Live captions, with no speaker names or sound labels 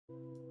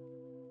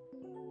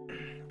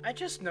I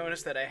just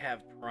noticed that I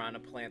have Piranha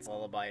Plant's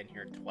Lullaby in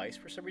here twice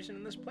for some reason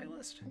in this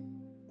playlist.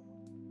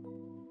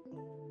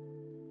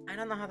 I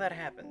don't know how that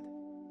happened.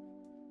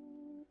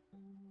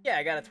 Yeah,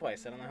 I got it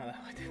twice. I don't know how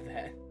I did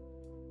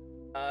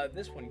that.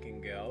 This one can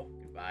go.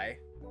 Goodbye.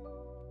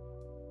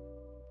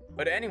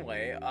 But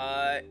anyway,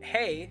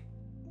 hey,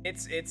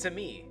 it's a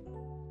me.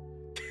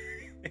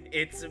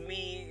 It's a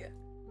me.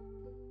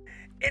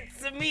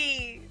 It's a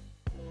me.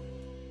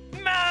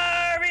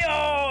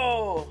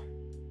 Mario!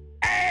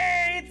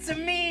 Hey, it's a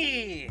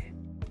me!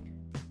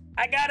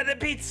 I got the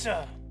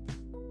pizza.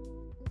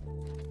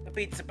 The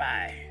pizza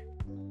pie.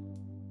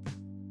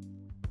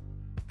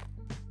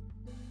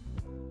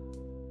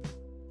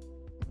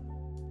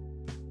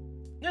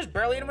 There's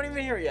barely anyone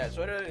even here yet,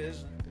 so it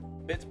is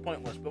a bit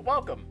pointless, but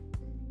welcome.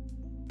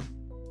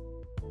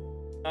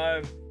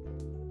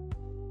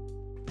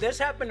 This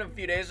happened a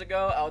few days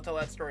ago. I'll tell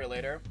that story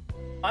later.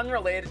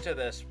 Unrelated to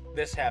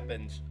this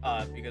happened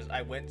because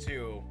I went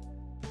to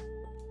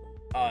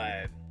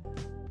I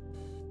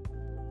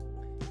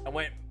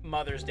went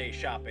Mother's Day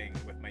shopping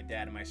with my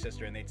dad and my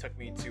sister, and they took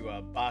me to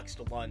a boxed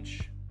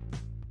lunch,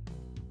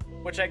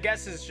 which I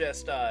guess is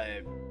just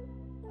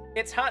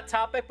it's Hot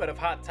Topic, but if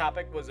Hot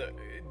Topic was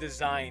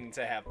designed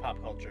to have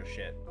pop culture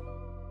shit.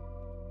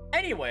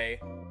 Anyway,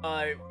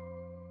 I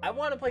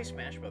want to play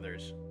Smash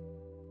Brothers.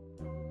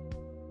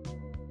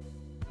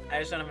 I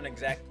just don't have an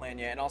exact plan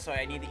yet, and also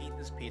I need to eat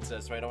this pizza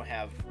so I don't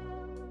have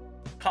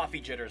coffee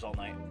jitters all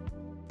night.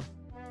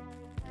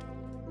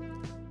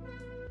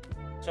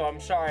 So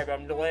I'm sorry, but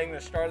I'm delaying the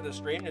start of the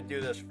stream to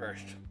do this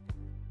first.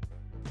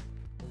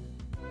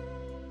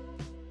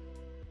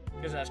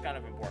 Because that's kind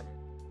of important.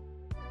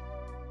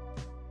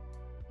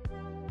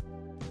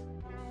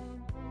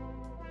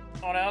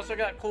 Oh, and I also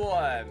got cool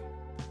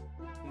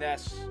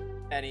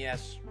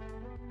NES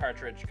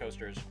cartridge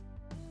coasters.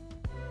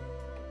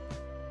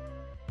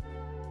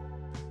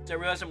 So I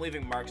realize I'm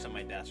leaving marks on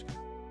my desk.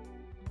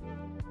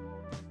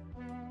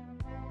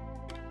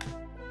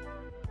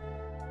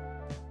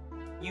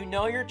 You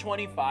know you're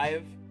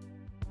 25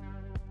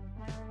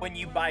 when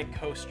you buy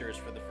coasters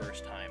for the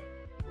first time.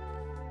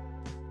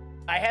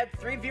 I had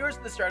 3 viewers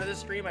at the start of this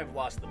stream. I've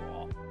lost them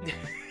all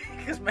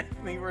because my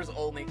viewers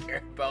only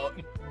care about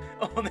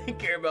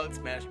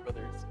Smash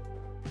Brothers.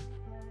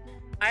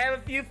 I have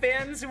a few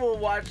fans who will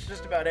watch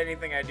just about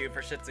anything I do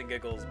for shits and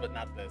giggles, but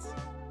not this.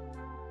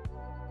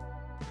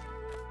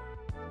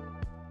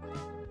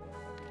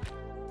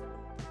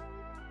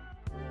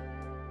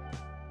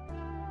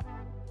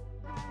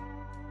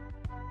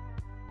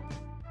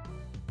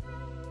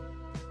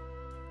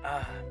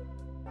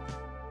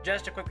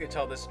 Just to quickly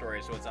tell this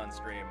story so it's on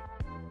stream.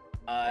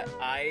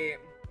 I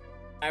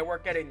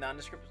work at a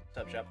nondescript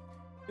sub shop.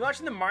 You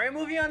watching the Mario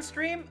movie on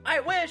stream? I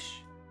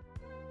wish!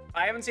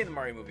 I haven't seen the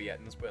Mario movie yet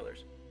in the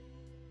spoilers.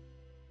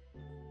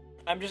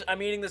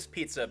 I'm eating this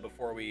pizza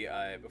before we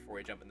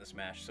jump into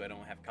Smash so I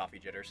don't have coffee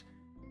jitters.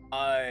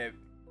 I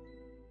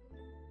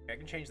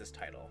can change this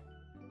title.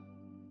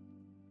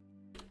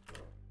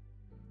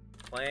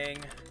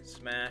 Playing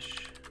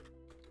Smash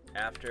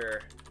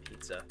after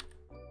pizza.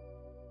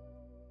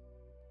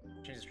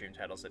 Change the stream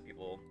title so that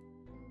people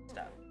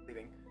stop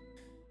leaving.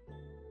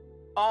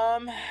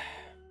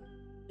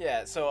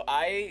 Yeah, so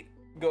I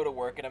go to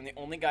work and I'm the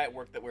only guy at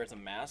work that wears a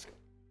mask.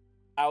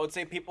 I would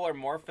say people are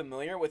more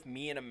familiar with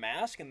me in a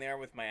mask than they are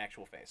with my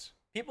actual face.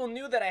 People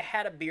knew that I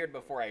had a beard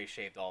before I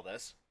shaved all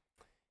this.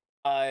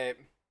 But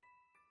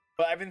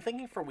I've been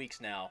thinking for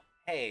weeks now,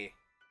 hey,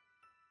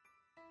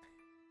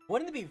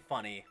 wouldn't it be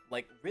funny,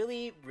 like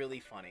really, really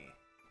funny?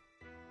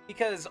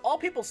 Because all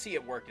people see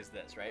at work is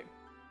this, right?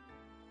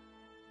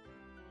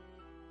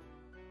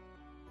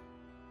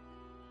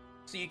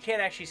 So you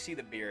can't actually see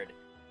the beard.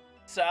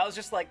 So I was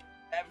just like,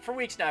 for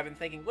weeks now I've been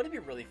thinking, wouldn't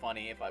it be really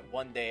funny if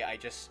one day I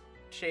just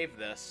shaved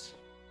this,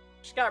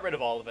 just got rid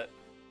of all of it,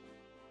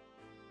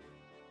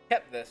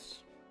 kept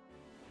this,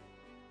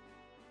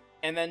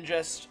 and then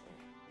just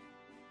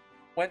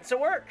went to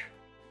work.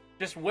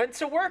 Just went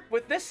to work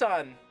with this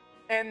on,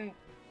 and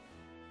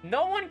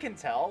no one can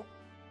tell.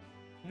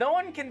 No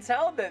one can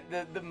tell that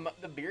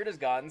the beard is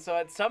gone. So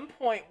at some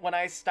point when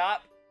I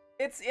stop,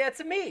 it's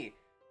a me.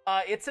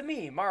 It's a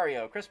me,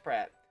 Mario, Chris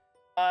Pratt.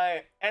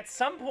 At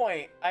some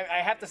point, I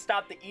have to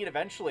stop to eat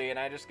eventually, and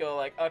I just go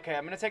like, okay,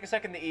 I'm gonna take a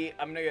second to eat.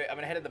 I'm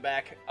gonna head in the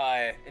back,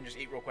 and just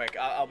eat real quick.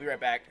 I'll be right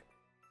back.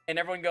 And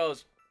everyone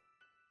goes,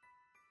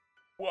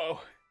 whoa.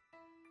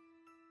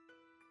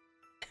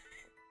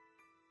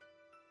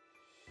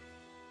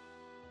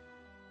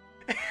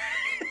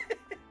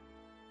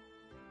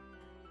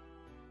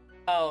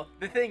 Oh,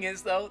 the thing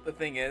is,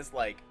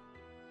 like,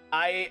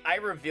 I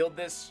revealed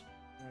this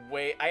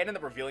I ended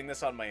up revealing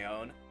this on my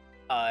own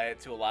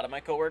to a lot of my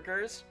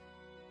coworkers.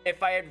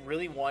 If I had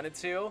really wanted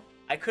to,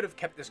 I could have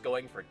kept this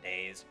going for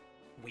days,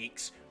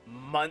 weeks,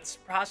 months,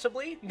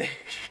 possibly.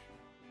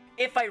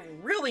 If I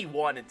really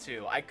wanted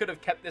to, I could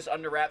have kept this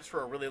under wraps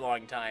for a really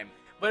long time.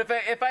 But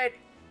if I had,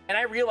 and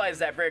I realized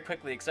that very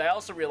quickly, because I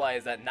also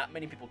realized that not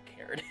many people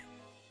cared.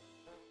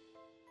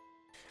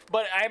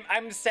 But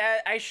I'm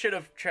sad. I should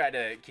have tried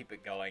to keep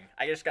it going.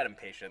 I just got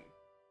impatient.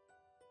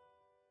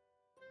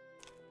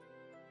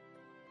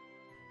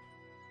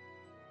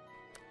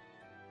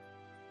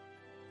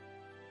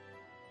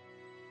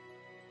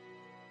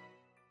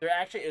 There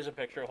actually is a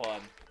picture. Hold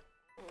on.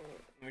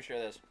 Let me share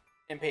this.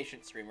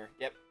 Impatient streamer.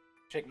 Yep.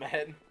 Shake my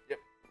head. Yep.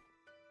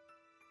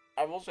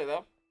 I will say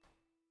though,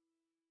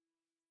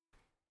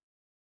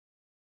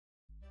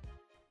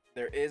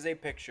 there is a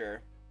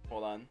picture.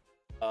 Hold on.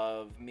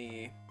 Of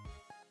me.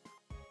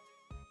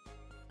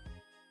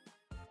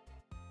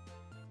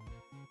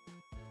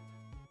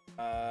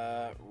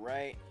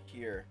 Right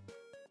here.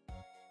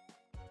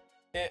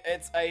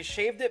 I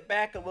shaved it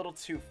back a little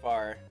too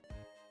far.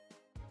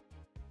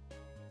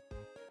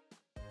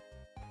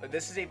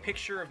 This is a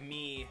picture of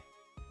me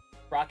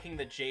rocking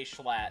the J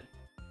Schlatt.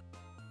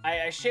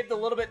 I shaved a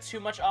little bit too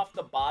much off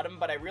the bottom,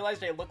 but I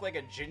realized I look like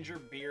a ginger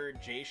beer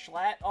J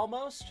Schlatt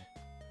almost.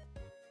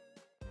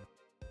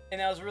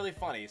 And that was really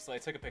funny, so I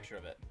took a picture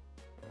of it.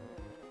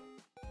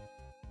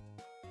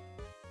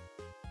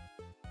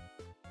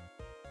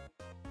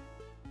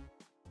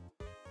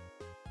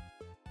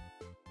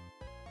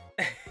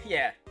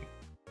 Yeah.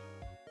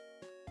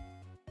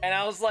 And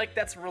I was like,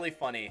 that's really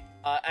funny.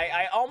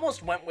 I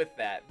almost went with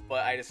that,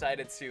 but I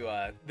decided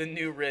to, the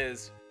new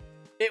Riz.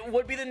 It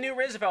would be the new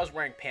Riz if I was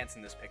wearing pants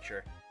in this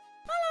picture.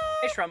 Hello!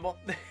 Hey, Trumbull.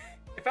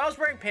 If I was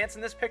wearing pants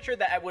in this picture,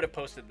 that I would have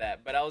posted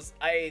that, but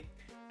I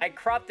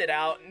cropped it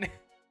out,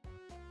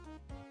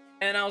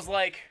 and I was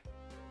like,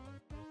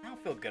 I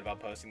don't feel good about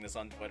posting this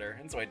on Twitter,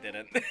 and so I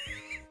didn't.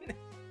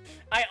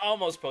 I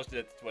almost posted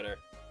it to Twitter.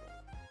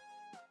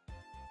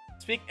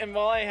 And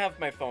while I have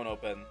my phone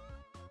open,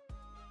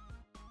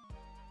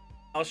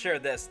 I'll share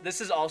this. This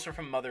is also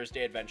from Mother's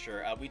Day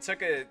Adventure. We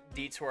took a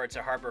detour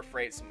to Harbor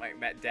Freight so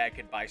my dad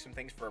could buy some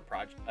things for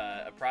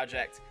a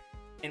project,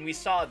 and we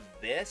saw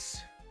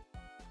this.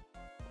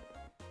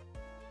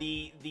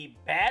 The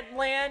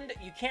Badland,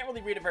 you can't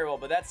really read it very well,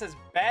 but that says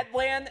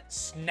Badland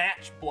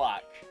Snatch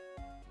Block.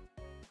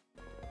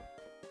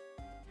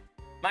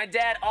 My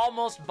dad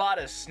almost bought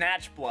a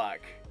Snatch Block.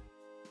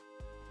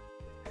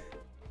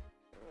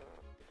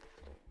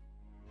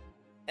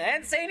 And I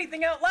didn't say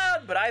anything out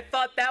loud, but I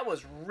thought that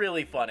was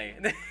really funny.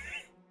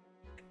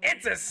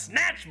 It's a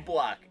Snatch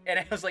Block! And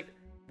I was like,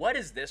 what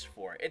is this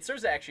for? It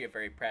serves actually a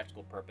very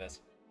practical purpose.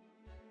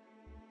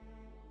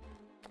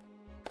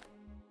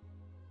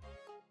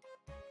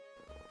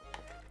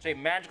 It's a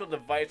magical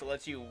device that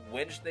lets you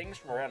winch things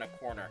from around a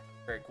corner.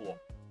 Very cool.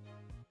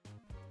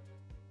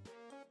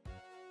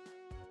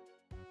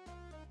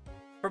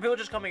 For people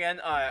just coming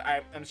in,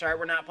 I'm sorry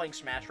we're not playing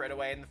Smash right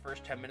away in the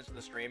first 10 minutes of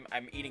the stream.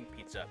 I'm eating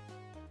pizza,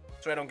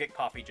 so I don't get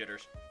coffee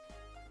jitters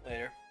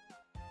later.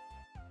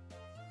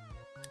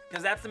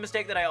 Because that's the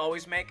mistake that I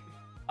always make,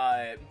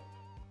 and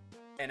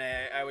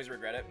I always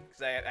regret it,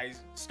 because I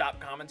stop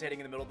commentating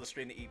in the middle of the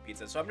stream to eat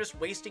pizza. So I'm just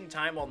wasting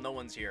time while no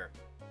one's here.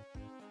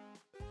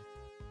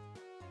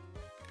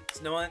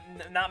 So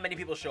not many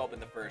people show up in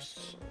the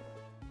first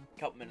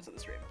couple minutes of the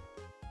stream.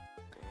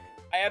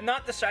 I have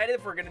not decided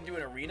if we're going to do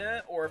an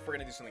arena or if we're going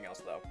to do something else,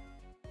 though.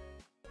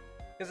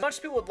 Because as much as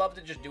people would love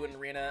to just do an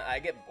arena, I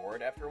get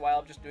bored after a while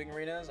of just doing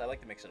arenas. I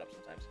like to mix it up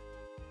sometimes.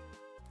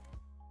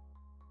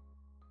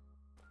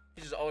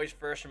 He's just always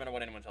first no matter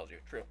what anyone tells you.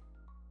 True.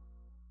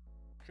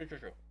 True, true,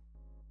 true.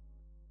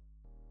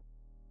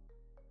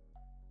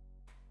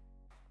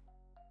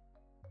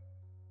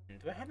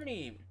 Do I have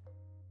any...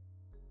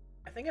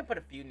 I think I put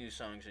a few new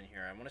songs in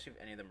here. I want to see if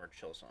any of them are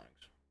chill songs.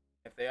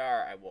 If they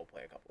are, I will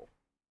play a couple.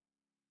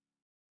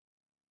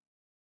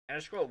 And I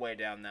scroll way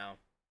down now.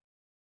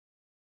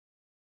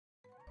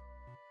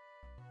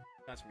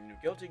 Got some new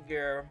Guilty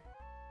Gear.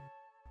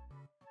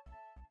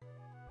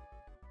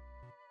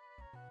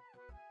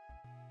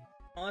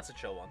 Oh, that's a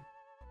chill one.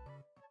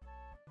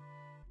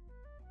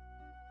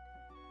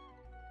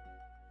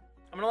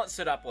 I'm gonna let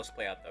Pseudopolis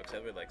play out though, because I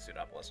really like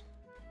Pseudopolis.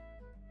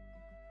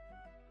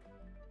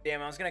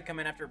 Damn, I was gonna come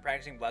in after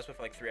practicing Blastwood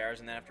for like 3 hours,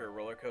 and then after a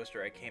roller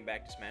coaster, I came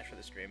back to Smash for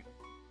the stream.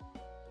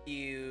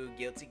 You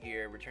Guilty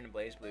Gear, Return to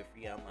Blaze Blue,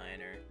 free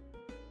online, or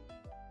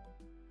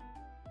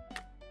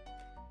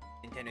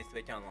Nintendo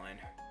Switch Online.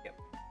 Yep.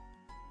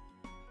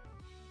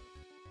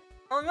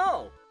 Oh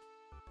no!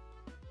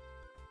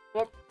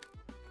 Well,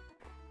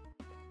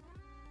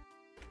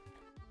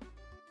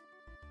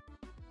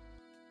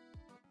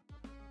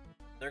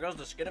 there goes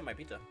the skin of my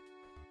pizza.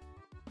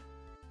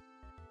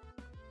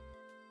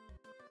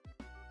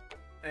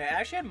 I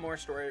actually had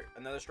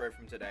another story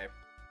from today.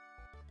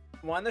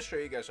 I wanted to show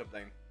you guys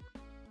something.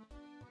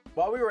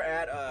 While we were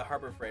at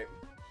Harbor Freight,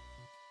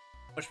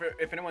 which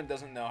if anyone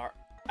doesn't know,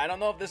 I don't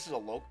know if this is a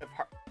local.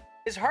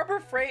 Is Harbor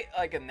Freight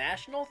like a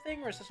national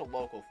thing or is this a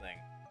local thing?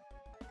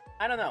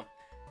 I don't know.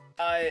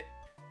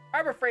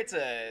 Harbor Freight's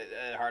a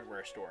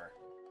hardware store.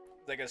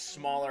 It's like a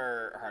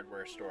smaller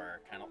hardware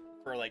store, kind of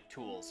for like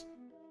tools.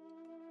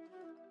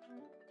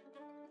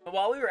 But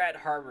while we were at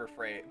Harbor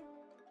Freight,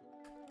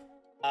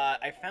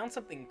 I found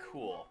something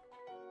cool,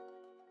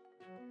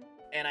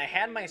 and I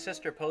had my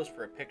sister pose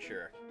for a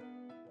picture.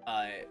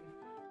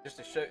 just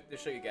to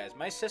show you guys.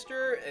 My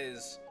sister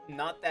is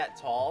not that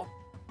tall.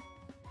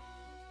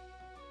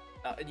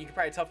 And you can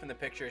probably tell from the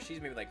picture,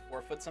 she's maybe like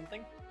 4 foot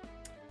something.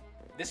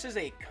 This is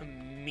a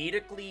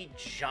comedically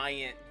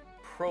giant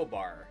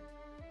crowbar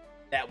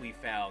that we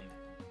found.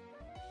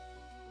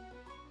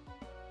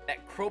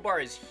 That crowbar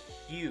is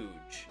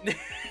huge.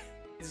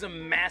 It's a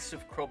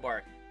massive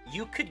crowbar.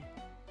 You could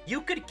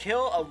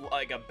kill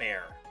a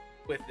bear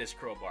with this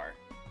crowbar.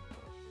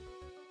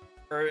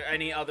 Or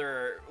any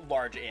other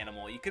large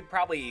animal. You could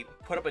probably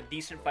put up a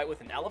decent fight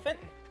with an elephant.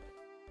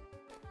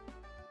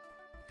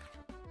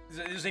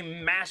 It was a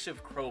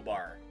massive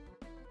crowbar.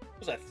 It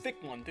was a thick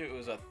one, too. It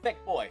was a thick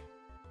boy.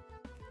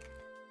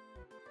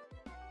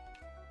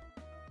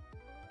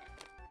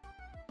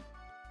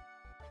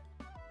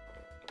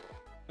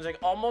 It was like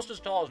almost as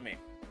tall as me.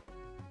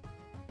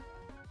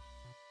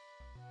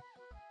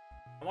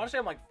 I want to say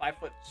I'm like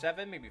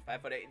 5'7", maybe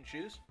 5'8" in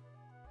shoes.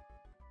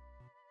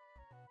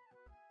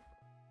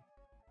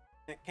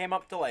 It came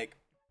up to like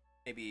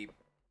maybe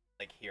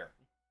like here.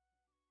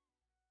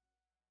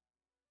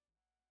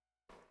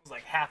 It's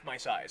like half my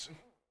size.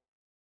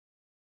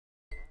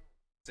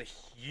 It's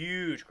a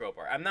huge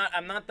crowbar. I'm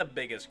not the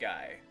biggest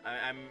guy.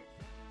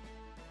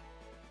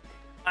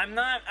 I'm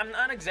not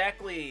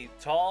exactly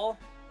tall,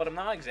 but I'm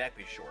not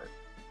exactly short.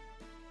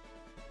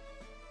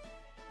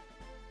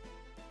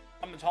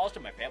 I'm the tallest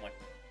in my family.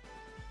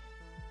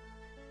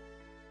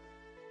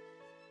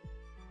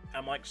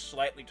 I'm like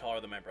slightly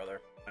taller than my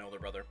brother, my older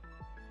brother.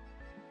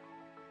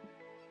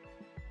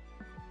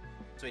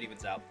 So it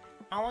evens out.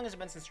 How long has it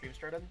been since stream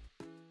started?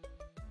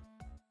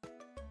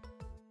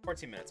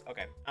 14 minutes.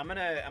 Okay, I'm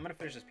gonna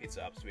finish this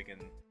pizza up so we can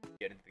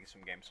get into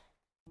some games.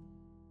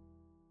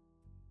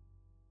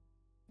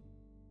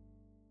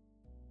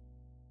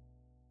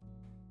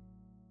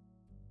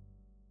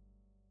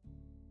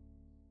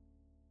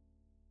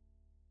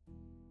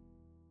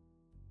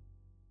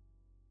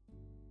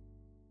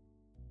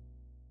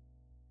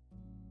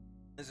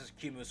 This is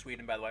Kumu,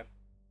 Sweden, by the way.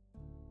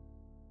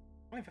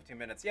 Only 15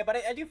 minutes. Yeah, but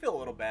I do feel a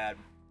little bad.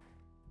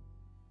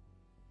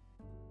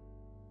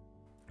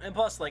 And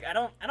plus, like, I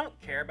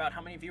don't care about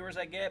how many viewers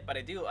I get, but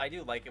I do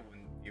like it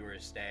when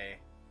viewers stay.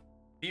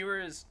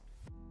 Viewers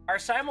are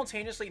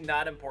simultaneously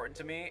not important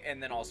to me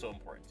and then also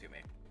important to me.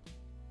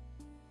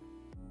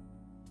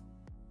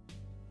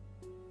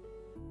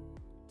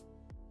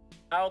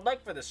 I would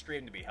like for the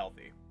stream to be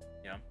healthy,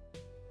 you know?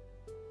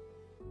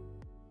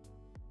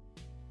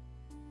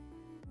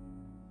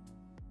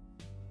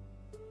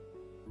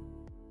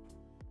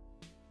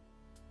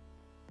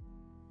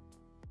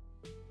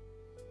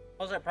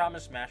 Also, I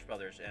promised Smash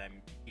Brothers, and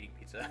I'm eating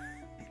pizza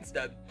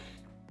instead.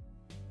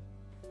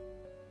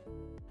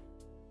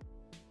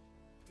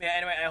 Yeah,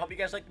 anyway, I hope you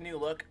guys like the new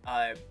look.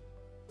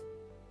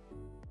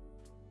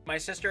 My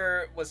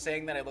sister was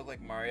saying that I look like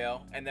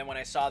Mario, and then when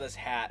I saw this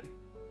hat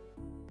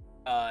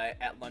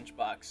at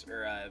Lunchbox,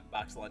 or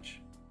Box Lunch,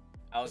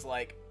 I was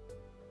like,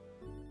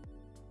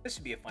 this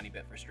would be a funny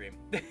bit for stream.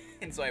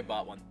 And so I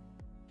bought one.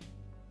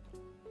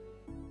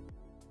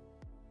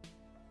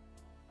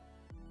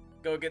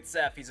 Go get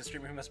Seth. He's a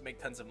streamer who must make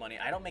tons of money.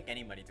 I don't make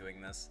any money doing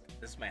this.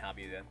 This is my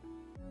hobby then.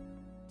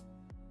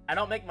 I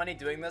don't make money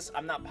doing this.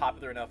 I'm not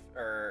popular enough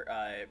or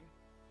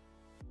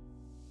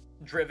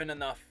driven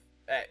enough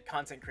at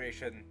content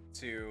creation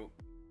to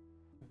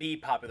be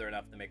popular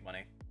enough to make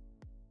money.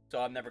 So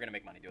I'm never gonna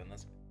make money doing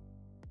this.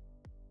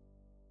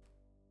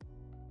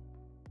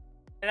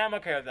 And I'm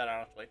okay with that,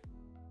 honestly.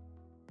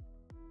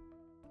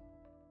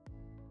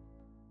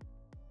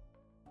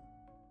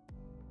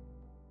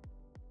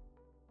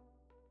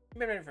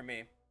 Maybe for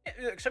me.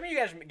 Some of you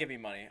guys give me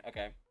money,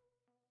 okay?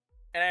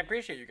 And I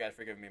appreciate you guys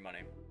for giving me money.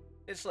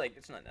 It's like,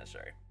 it's not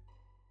necessary.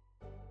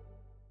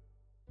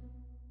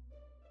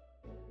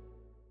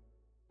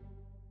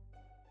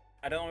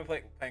 I don't want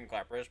to playing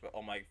clappers, but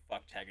oh my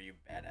fuck, Tagger, you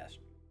badass.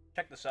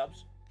 Check the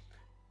subs.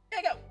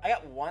 Yeah, I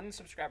got 1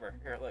 subscriber.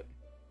 Here, look.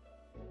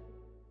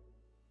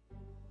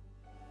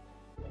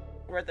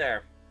 Right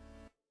there.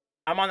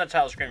 I'm on the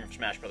title screen from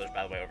Smash Brothers,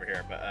 by the way, over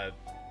here, but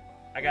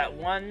I got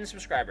 1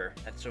 subscriber.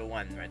 That's a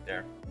 1 right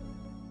there.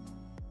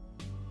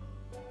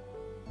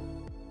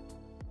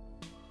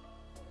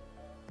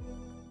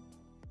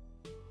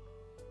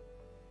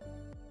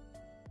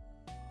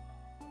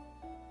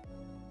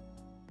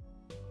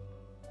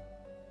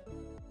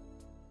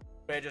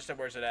 But I just said,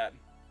 where's it at?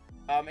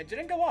 It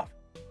didn't go off.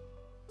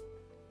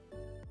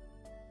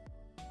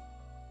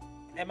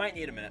 It might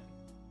need a minute.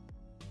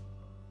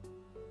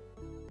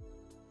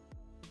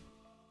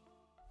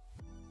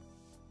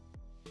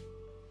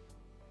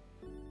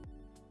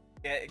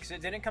 Yeah, because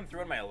it didn't come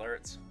through in my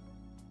alerts.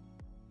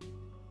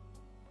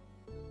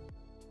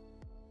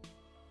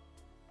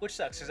 Which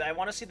sucks, because I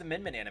want to see the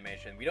Min Min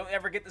animation. We don't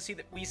ever get to see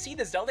the... We see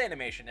the Zelda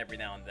animation every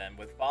now and then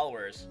with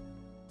followers,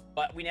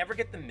 but we never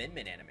get the Min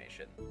Min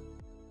animation.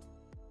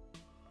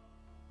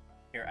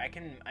 Here, I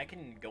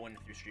can go in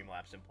through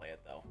Streamlabs and play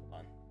it, though. Hold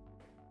on.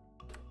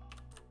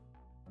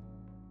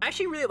 I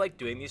actually really like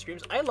doing these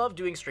streams. I love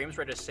doing streams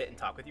where I just sit and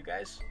talk with you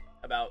guys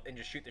about... and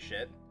just shoot the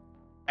shit.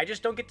 I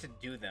just don't get to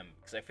do them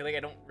because I feel like I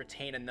don't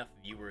retain enough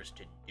viewers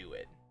to do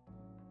it.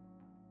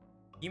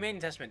 You main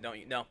Testament, don't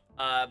you? No.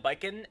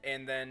 Bikin,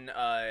 and then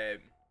I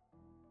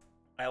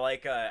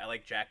like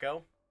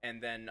Jacko,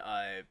 and then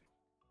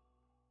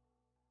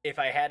if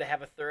I had to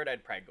have a third,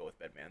 I'd probably go with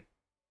Bedman.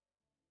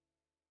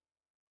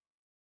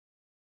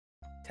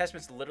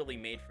 Testament's literally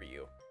made for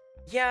you.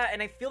 Yeah,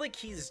 and I feel like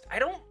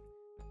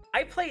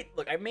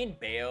I main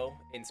Bayo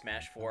in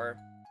Smash 4,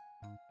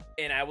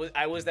 and I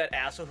was that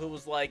asshole who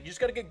was like, you just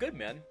gotta get good,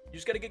 man. You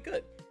just gotta get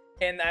good.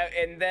 And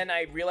then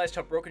I realized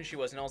how broken she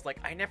was, and I was like,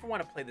 I never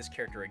want to play this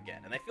character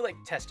again. And I feel like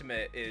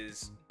Testament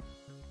is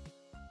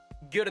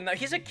good enough.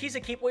 He's a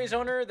keepway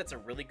zoner. That's a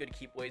really good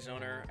keepway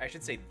zoner. I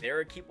should say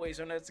they're a keepway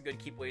zoner. That's a good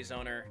keepway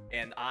zoner.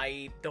 And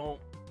I will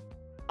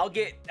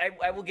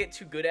get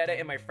too good at it,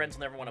 and my friends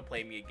will never want to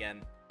play me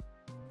again.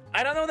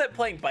 I don't know that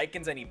playing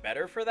Bikin's any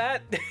better for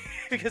that,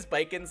 because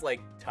Bikin's like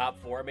top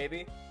 4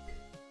 maybe.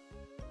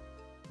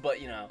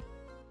 But you know.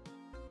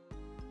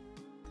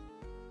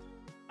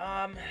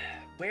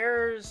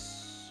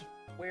 Where's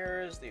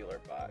the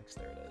alert box?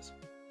 There it is.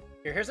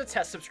 Here's a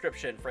test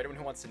subscription for anyone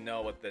who wants to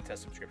know what the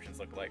test subscriptions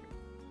look like.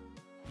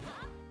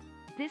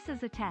 This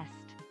is a test.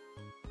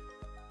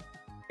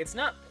 It's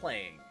not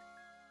playing.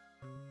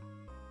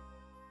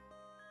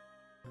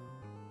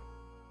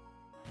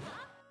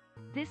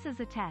 This is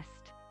a test.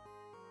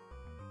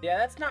 Yeah,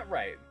 that's not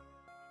right.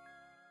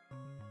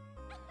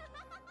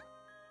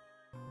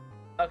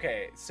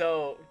 Okay,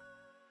 so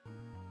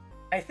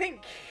I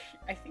think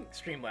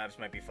Streamlabs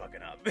might be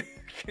fucking up.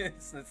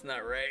 Because that's not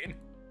right.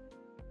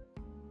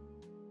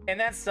 And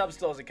that sub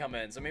still doesn't come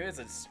in, so maybe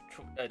it's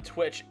a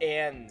Twitch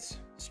and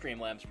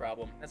Streamlabs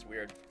problem. That's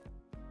weird.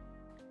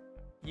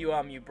 You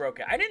broke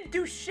it. I didn't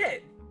do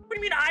shit. What do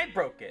you mean I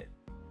broke it?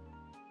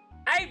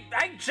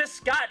 I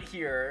just got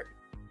here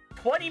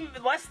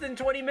less than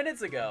 20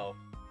 minutes ago.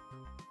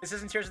 This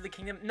isn't Tears of the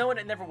Kingdom? No, and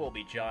it never will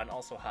be, John.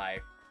 Also, hi.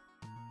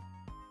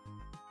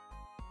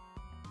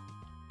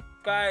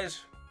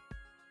 Guys,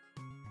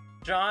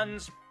 I'm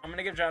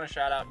gonna give John a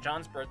shout out.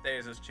 John's birthday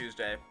is this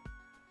Tuesday.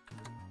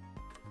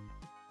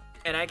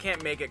 And I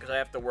can't make it because I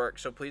have to work,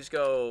 so please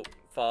go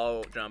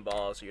follow John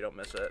Ball so you don't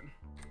miss it.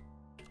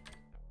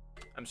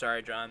 I'm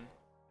sorry, John.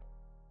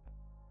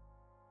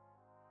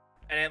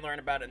 I didn't learn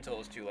about it until it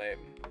was too late.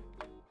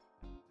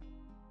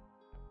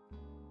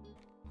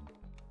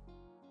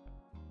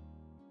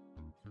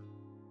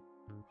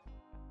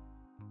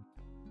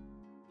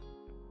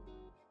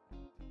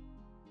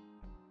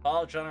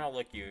 Follow John or I'll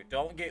lick you.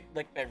 Don't get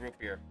licked by root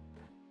beer.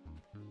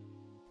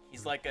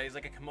 He's like a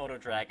Komodo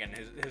dragon.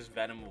 His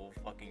venom will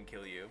fucking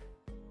kill you.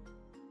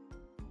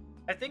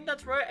 I think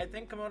that's right. I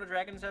think Komodo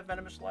dragons have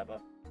venomous saliva.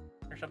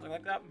 Or something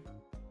like that.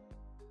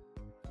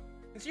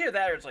 It's either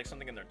that or it's like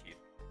something in their teeth.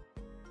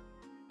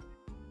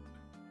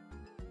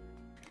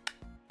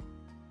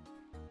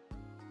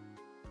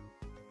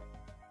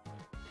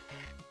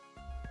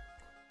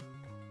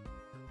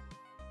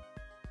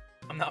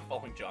 I'm not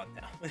following John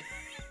now.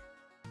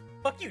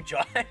 Fuck you,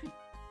 John.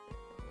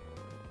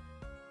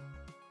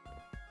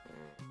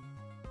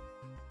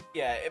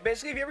 Yeah,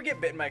 basically, if you ever get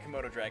bitten by a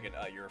Komodo dragon,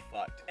 you're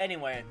fucked.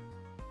 Anyway,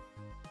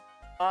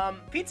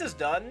 pizza's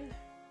done.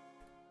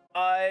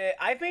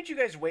 I've made you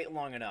guys wait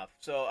long enough,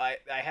 so I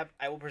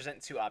will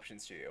present 2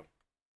 options to you.